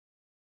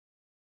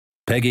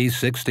Peggy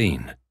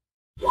 16.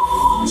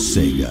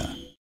 Sega.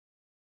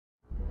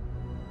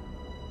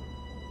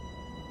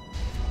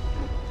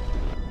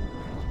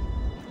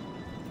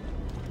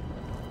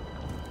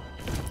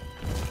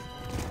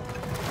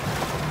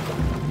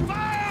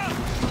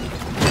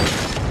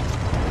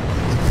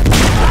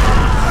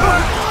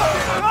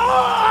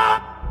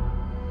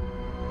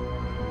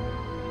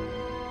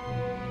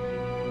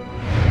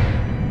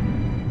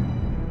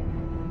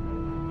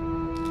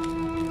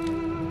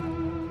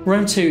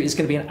 Rome 2 is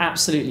going to be an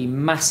absolutely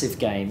massive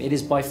game. It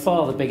is by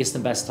far the biggest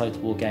and best Total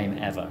War game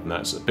ever. And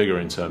that's bigger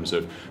in terms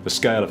of the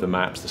scale of the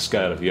maps, the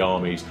scale of the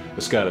armies,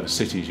 the scale of the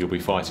cities you'll be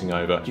fighting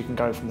over. You can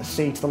go from the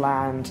sea to the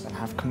land and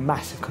have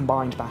massive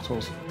combined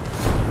battles.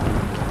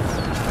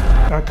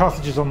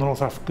 Carthage is on the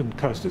North African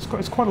coast. It's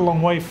quite a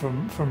long way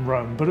from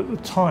Rome, but at the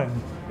time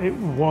it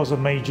was a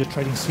major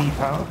trading sea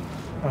power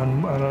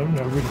and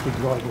a really big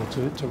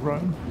rival to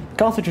Rome.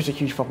 Carthage was a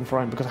huge problem for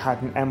Rome because it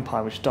had an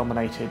empire which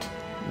dominated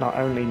not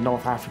only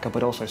North Africa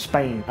but also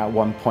Spain. At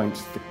one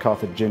point the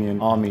Carthaginian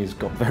armies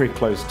got very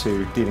close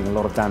to dealing a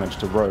lot of damage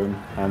to Rome,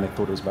 and they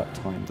thought it was about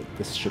time that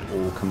this should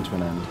all come to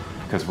an end.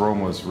 Because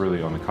Rome was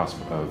really on the cusp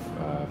of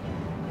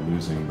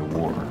losing the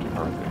war to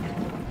Carthage,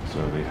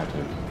 so they had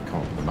to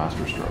come up with a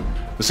masterstroke.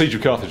 The siege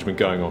of Carthage had been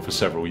going on for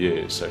several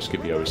years, so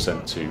Scipio was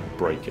sent to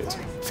break it.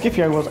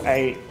 Scipio was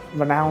a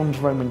renowned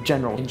Roman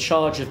general In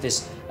charge of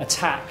this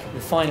attack, the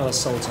final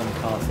assault on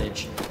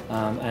Carthage,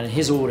 and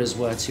his orders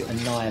were to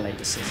annihilate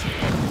the city.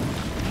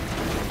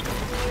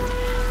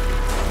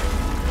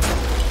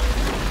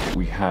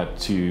 We had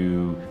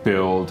to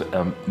build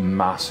a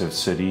massive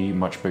city,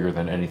 much bigger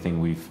than anything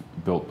we've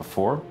built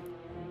before.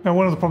 Now,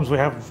 one of the problems we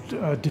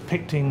have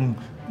depicting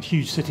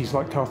huge cities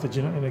like Carthage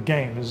in a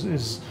game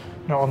is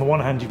now, on the one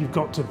hand, you've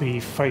got to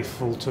be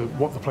faithful to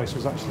what the place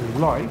was actually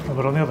like,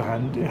 but on the other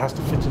hand, it has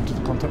to fit into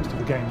the context of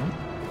the game.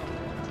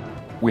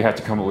 We had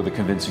to come up with a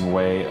convincing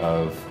way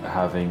of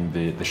having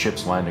the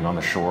ships landing on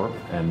the shore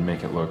and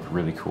make it look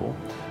really cool.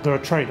 There are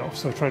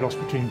trade-offs. There are trade-offs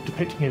between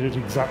depicting it at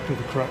exactly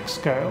the correct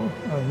scale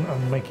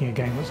and making a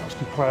game that's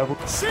actually playable.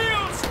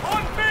 Shields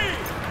on me!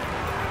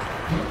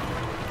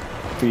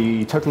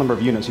 The total number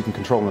of units you can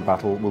control in the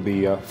battle will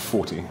be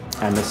 40,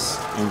 and this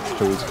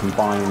includes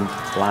combined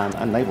land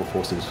and naval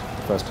forces for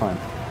the first time.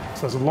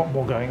 So there's a lot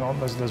more going on.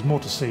 There's more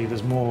to see.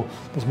 There's more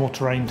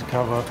terrain to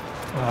cover.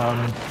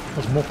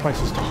 There's more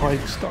places to hide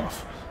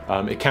stuff.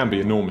 It can be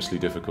enormously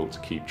difficult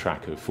to keep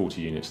track of 40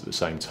 units at the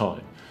same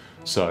time.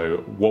 So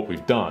what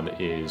we've done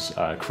is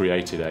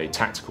created a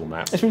tactical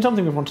map. It's been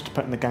something we've wanted to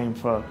put in the game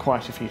for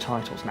quite a few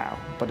titles now,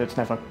 but it's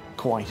never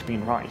quite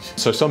been right.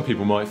 So some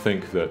people might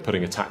think that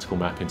putting a tactical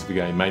map into the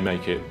game may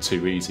make it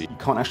too easy. You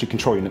can't actually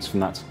control units from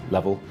that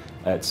level.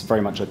 It's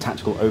very much a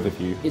tactical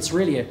overview. It's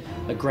really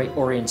a great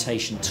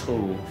orientation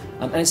tool,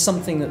 and it's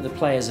something that the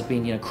players have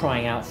been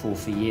crying out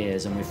for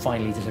years, and we're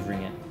finally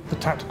delivering it. The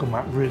tactical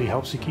map really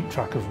helps you keep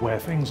track of where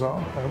things are,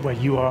 where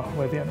you are,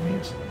 where the enemy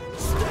is.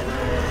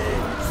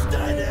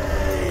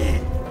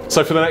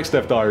 So for the next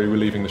Dev Diary, we're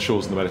leaving the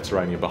shores of the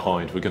Mediterranean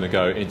behind. We're going to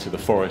go into the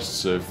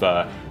forests of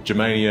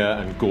Germania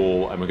and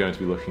Gaul, and we're going to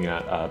be looking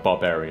at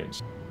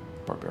barbarians.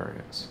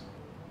 Barbarians.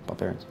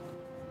 Barbarians.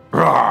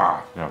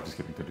 Rawr! No, just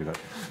kidding, don't do that.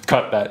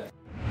 Cut that.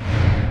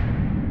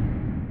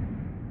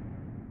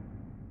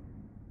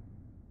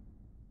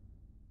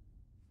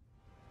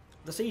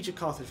 The Siege of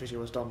Carthage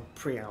was done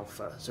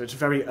pre-alpha, so it's a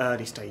very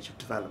early stage of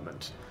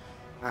development,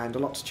 and a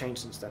lot's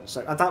changed since then.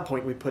 So at that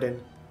point we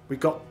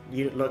got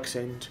unit looks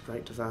in to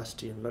create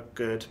diversity and look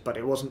good, but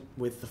it wasn't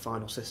with the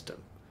final system.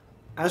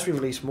 As we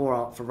release more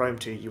art for Rome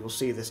 2, you will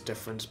see this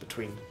difference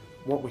between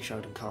what we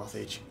showed in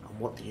Carthage and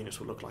what the units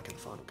will look like in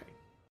the final game.